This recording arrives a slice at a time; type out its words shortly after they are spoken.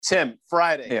Tim,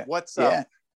 Friday. Yeah. What's Yeah. up?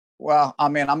 Well, I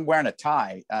mean, I'm wearing a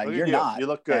tie. Look at You're you. not. You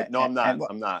look good. No, I'm not.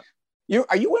 I'm not.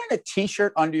 Are you wearing a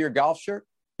T-shirt under your golf shirt?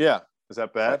 Yeah. Is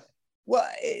that bad? Well,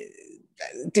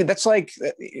 dude, that's like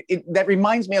that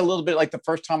reminds me a little bit like the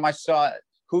first time I saw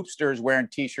hoopsters wearing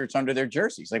T-shirts under their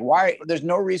jerseys. Like, why? There's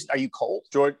no reason. Are you cold?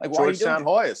 Georgetown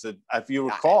Hoyas. If you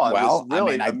recall,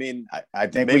 I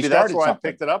think maybe that's where something.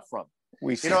 I picked it up from.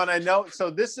 And I know.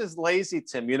 So this is lazy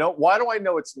Tim. Why do I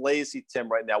know it's lazy Tim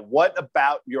right now? What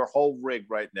about your whole rig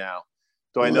right now?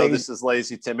 Do I know this is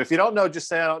lazy Tim? If you don't know, just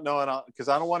say I don't know, because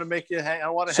I don't want to make you hang. I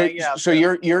don't want to hang you out. So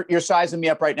you're sizing me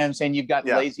up right now and saying you've got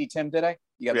lazy Tim today.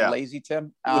 You got lazy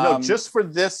Tim. No, just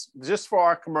for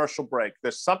our commercial break.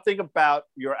 There's something about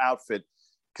your outfit,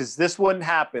 because this wouldn't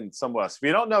happen somewhere else. If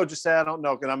you don't know, just say I don't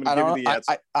know, and I'm going to give you the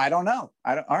answer. I don't know.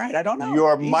 All right, I don't know.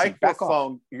 Your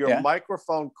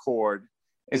microphone cord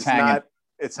is hanging.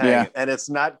 It's hanging, and it's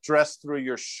not dressed through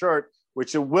your shirt,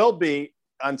 which it will be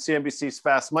on CNBC's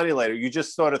Fast Money later. You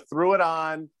just sort of threw it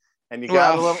on, and you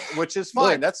got a little, which is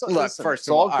fine. First it's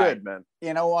all good, man.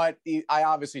 You know what? I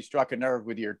obviously struck a nerve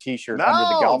with your T-shirt under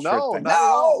the golf shirt thing.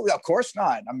 No, of course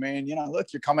not. I mean,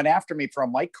 look, you're coming after me for a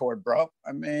mic cord, bro.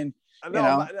 I mean,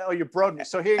 no, you broke me.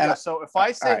 So here you go. So if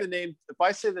I say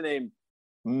the name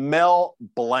Mel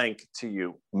Blanc to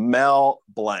you, Mel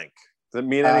Blanc, does it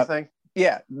mean anything?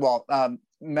 Yeah. Well,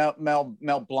 Mel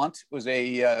Blount was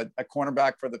a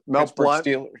cornerback for the Pittsburgh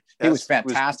Steelers. He was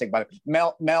fantastic. By the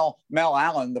way, Mel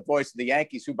Allen, the voice of the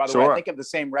Yankees, who, by the way, I think have the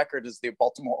same record as the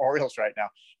Baltimore Orioles right now.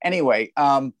 Anyway,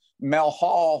 Mel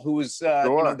Hall, who was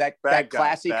that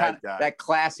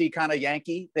classy kind of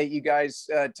Yankee that you guys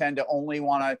tend to only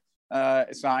want to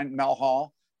sign. Mel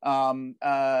Hall,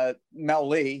 Mel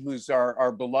Lee, who's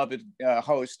our beloved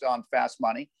host on Fast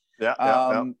Money.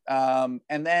 And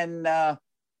then Mel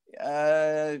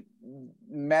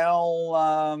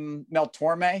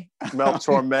Torme. Mel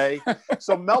Torme.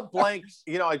 So Mel Blanc,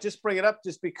 I just bring it up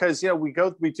just because, we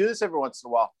do this every once in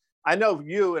a while. I know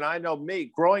you and I know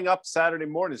me. Growing up Saturday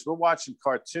mornings, we're watching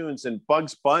cartoons, and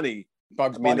Bugs Bunny.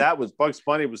 That was Bugs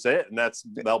Bunny was it, and that's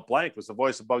Mel Blanc was the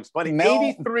voice of Bugs Bunny.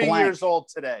 83 years old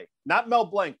today. Not Mel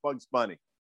Blanc, Bugs Bunny.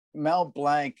 Mel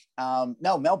Blanc.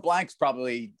 No, Mel Blanc's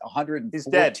probably 114. He's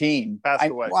dead. Passed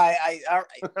away.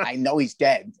 I know he's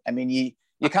dead. I mean, you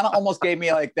kind of almost gave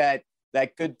me like that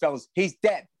Goodfellas. He's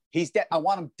dead. I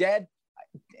want him dead.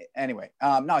 Anyway,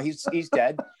 no, he's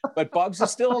dead. But Bugs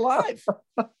is still alive.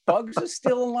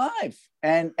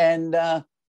 And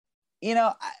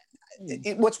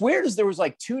what's weird is there was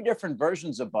like two different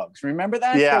versions of Bugs. Remember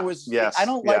that? Yes. I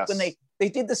don't like when they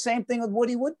did the same thing with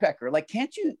Woody Woodpecker. Like,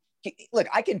 can't you? Look,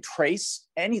 I could trace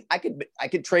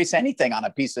anything on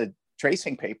a piece of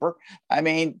tracing paper. I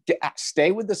mean,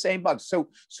 stay with the same Bugs. So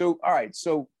all right.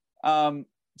 So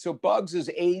Bugs is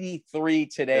 83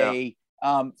 today.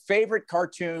 Yeah. Favorite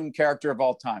cartoon character of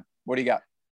all time. What do you got?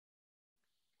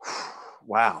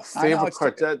 Wow. Favorite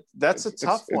cartoon. That's a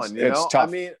tough one. It's tough.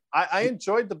 I mean, I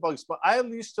enjoyed the Bugs, but I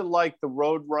used to like the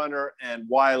Roadrunner and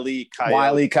Wile E. Coyote.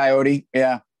 Wile E. Coyote.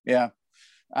 Yeah.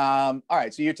 All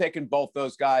right, so you're taking both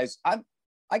those guys. I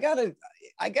like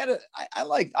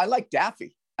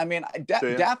Daffy. I mean,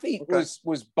 Daffy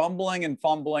was bumbling and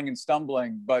fumbling and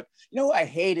stumbling, but who I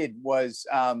hated was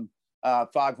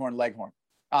Foghorn Leghorn.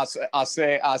 I'll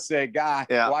say, guy,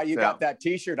 why you got that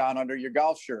T-shirt on under your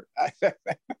golf shirt?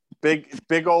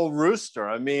 Big old rooster.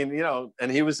 I mean,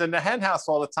 and he was in the hen house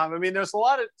all the time. I mean, there's a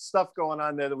lot of stuff going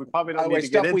on there that we probably don't need to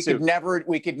get into.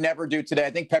 We could never do today. I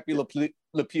think Pepe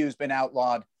Le Pew's been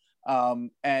outlawed.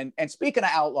 And speaking of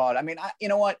outlawed, I mean, you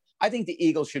know what? I think the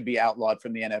Eagles should be outlawed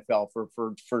from the NFL for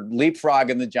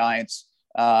leapfrogging the Giants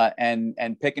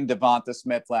and picking Devonta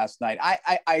Smith last night.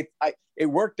 It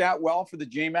worked out well for the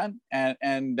G-men,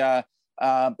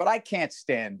 but I can't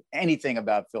stand anything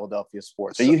about Philadelphia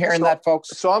sports. Are you hearing that, folks?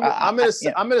 So I'm going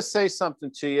to say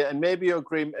something to you, and maybe you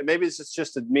agree. Maybe it's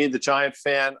just me, the Giant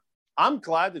fan. I'm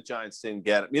glad the Giants didn't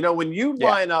get him. When you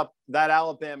line up that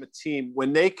Alabama team,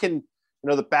 when they can,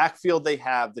 the backfield they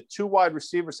have, the two wide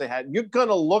receivers they had, you're going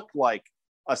to look like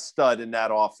a stud in that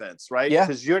offense, right? Yeah.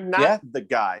 Because you're not the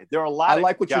guy. There are a lot of guys. I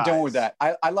like what you're doing with that.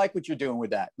 I like what you're doing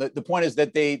with that. The point is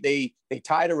that they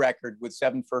tied a record with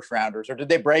 7 first-rounders, or did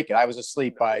they break it? I was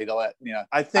asleep by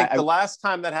I think the last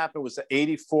time that happened was the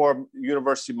 84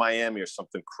 University of Miami or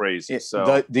something crazy.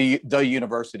 So the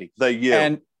university. The U.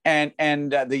 And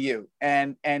the U.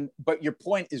 But your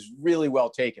point is really well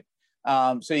taken.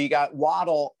 So you got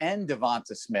Waddle and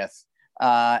Devonta Smith.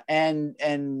 And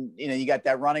you got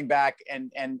that running back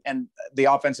and the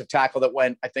offensive tackle that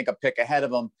went, I think, a pick ahead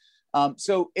of him.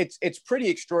 So it's pretty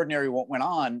extraordinary what went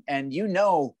on. And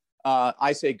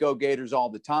I say go Gators all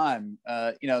the time.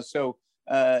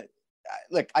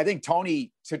 Look, I think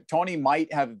Tony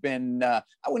might have been, I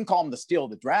wouldn't call him the steal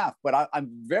of the draft, but I'm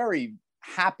very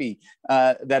happy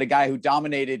that a guy who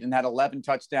dominated and had 11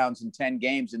 touchdowns in 10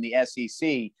 games in the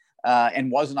SEC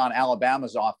and wasn't on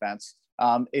Alabama's offense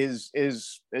is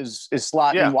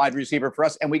slot and wide receiver for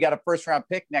us. And we got a first round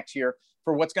pick next year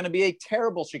for what's going to be a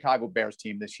terrible Chicago Bears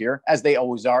team this year, as they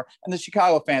always are. And the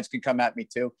Chicago fans can come at me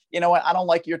too. You know what? I don't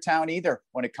like your town either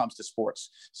when it comes to sports.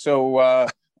 So,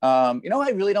 you know, what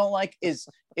I really don't like is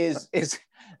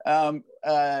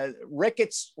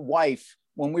Ricketts' wife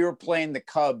when we were playing the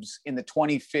Cubs in the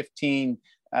 2015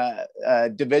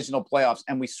 divisional playoffs,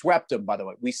 and we swept them. By the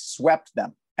way, we swept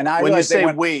them. And when you say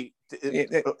I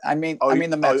mean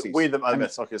the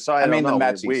Metsies. Okay, sorry. I mean the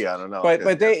Metsies. I don't know.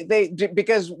 But they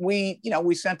because we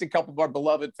sent a couple of our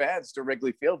beloved fans to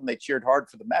Wrigley Field and they cheered hard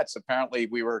for the Mets. Apparently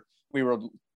we were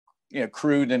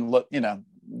crude and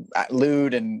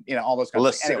lewd and all those kinds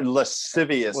of things. Anyway,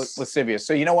 lascivious.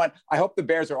 So you know what? I hope the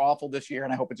Bears are awful this year,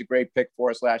 and I hope it's a great pick for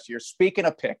us last year. Speaking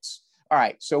of picks, all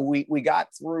right. So we got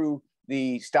through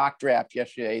the stock draft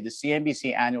yesterday, the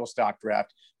CNBC annual stock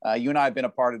draft. You and I have been a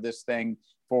part of this thing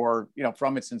for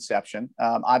from its inception.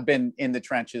 I've been in the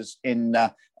trenches in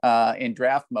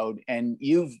draft mode, and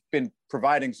you've been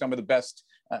providing some of the best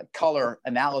color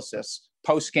analysis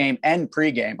post game and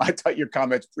pregame. I thought your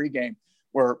comments pregame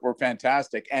were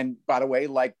fantastic. And by the way,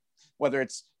 like whether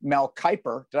it's Mel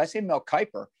Kiper, did I say Mel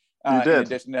Kiper? You did. In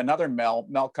addition to another Mel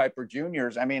Kiper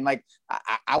Jr.'s. I mean, like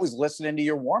I was listening to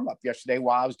your warm up yesterday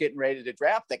while I was getting ready to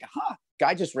draft, thinking,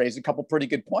 guy just raised a couple pretty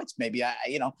good points. Maybe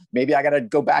I got to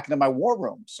go back into my war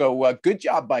room. So good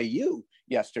job by you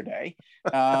yesterday,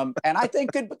 and I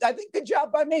think good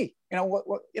job by me.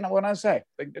 What I say.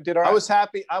 Did all right. I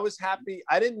was happy.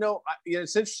 I didn't know.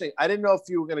 It's interesting. I didn't know if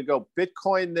you were going to go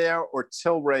Bitcoin there or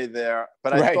Tilray there,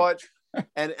 but I thought.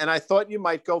 And I thought you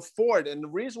might go Ford. And the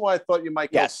reason why I thought you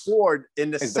might go Ford in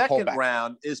the second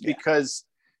round is because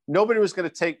none of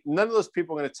those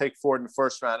people are going to take Ford in the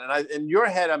first round. And in your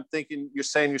head, I'm thinking, you're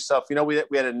saying to yourself, we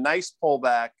had a nice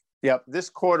pullback. Yep. This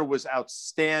quarter was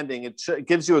outstanding. It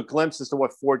gives you a glimpse as to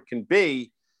what Ford can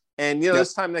be. And,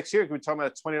 this time next year, we're talking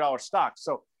about a $20 stock.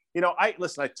 So, I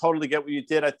totally get what you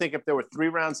did. I think if there were 3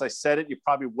 rounds, I said it, you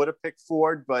probably would have picked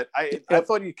Ford, but I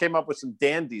thought you came up with some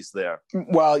dandies there.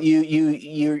 Well,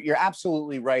 you're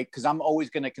absolutely right. Cause I'm always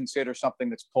going to consider something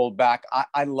that's pulled back.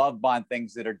 I love buying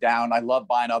things that are down. I love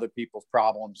buying other people's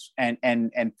problems, and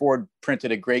Ford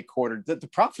printed a great quarter. The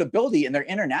profitability in their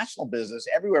international business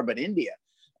everywhere, but India,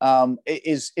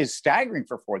 is staggering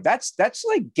for Ford. That's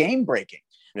like game breaking.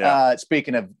 Yeah.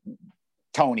 Speaking of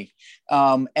Tony.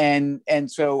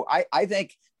 And so I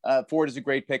think Ford is a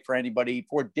great pick for anybody.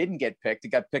 Ford didn't get picked. It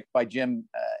got picked by Jim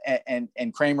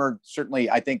and Kramer. Certainly,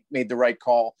 I think made the right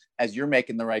call as you're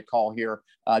making the right call here.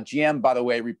 GM, by the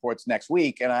way, reports next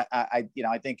week. And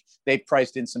I think they've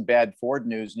priced in some bad Ford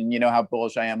news, and you know how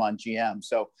bullish I am on GM.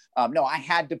 So no, I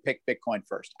had to pick Bitcoin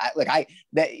first.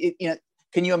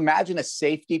 Can you imagine a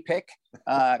safety pick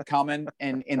coming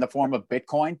in the form of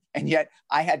Bitcoin? And yet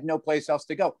I had no place else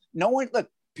to go. No one, look,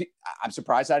 I'm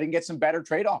surprised I didn't get some better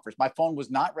trade offers. My phone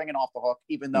was not ringing off the hook,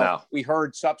 even though we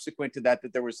heard subsequent to that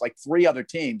there was like 3 other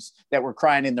teams that were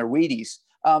crying in their Wheaties.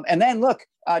 And then look,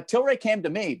 Tilray came to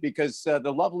me because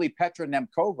the lovely Petra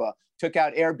Nemkova took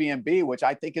out Airbnb, which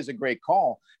I think is a great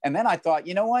call. And then I thought,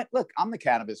 you know what? Look, I'm the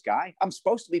cannabis guy. I'm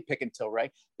supposed to be picking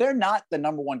Tilray. They're not the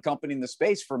number 1 company in the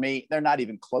space for me. They're not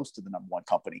even close to the number 1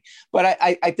 company. But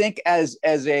I think as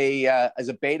a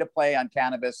beta play on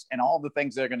cannabis and all the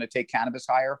things that are going to take cannabis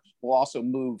higher will also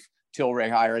move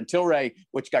Tilray higher. And Tilray,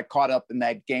 which got caught up in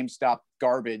that GameStop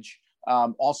garbage,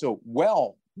 also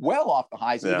well off the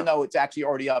highs, even though it's actually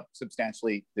already up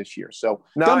substantially this year. So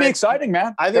it's gonna be exciting,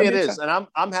 man. I think it is. And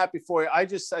I'm happy for you. I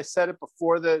said it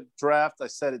before the draft. I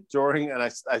said it during, and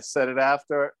I said it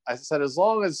after. I said, as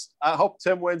long as I hope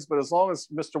Tim wins, but as long as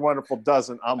Mr. Wonderful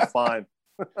doesn't, I'm fine.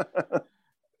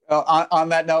 On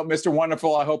that note, Mr.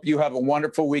 Wonderful, I hope you have a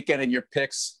wonderful weekend in your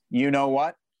picks. You know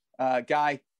what,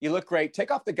 Guy, you look great. Take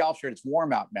off the golf shirt. It's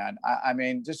warm out, man. I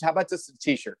mean, just how about just a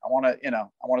t-shirt? I want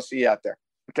to see you out there.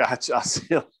 Gotcha. I'll see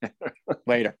you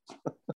later.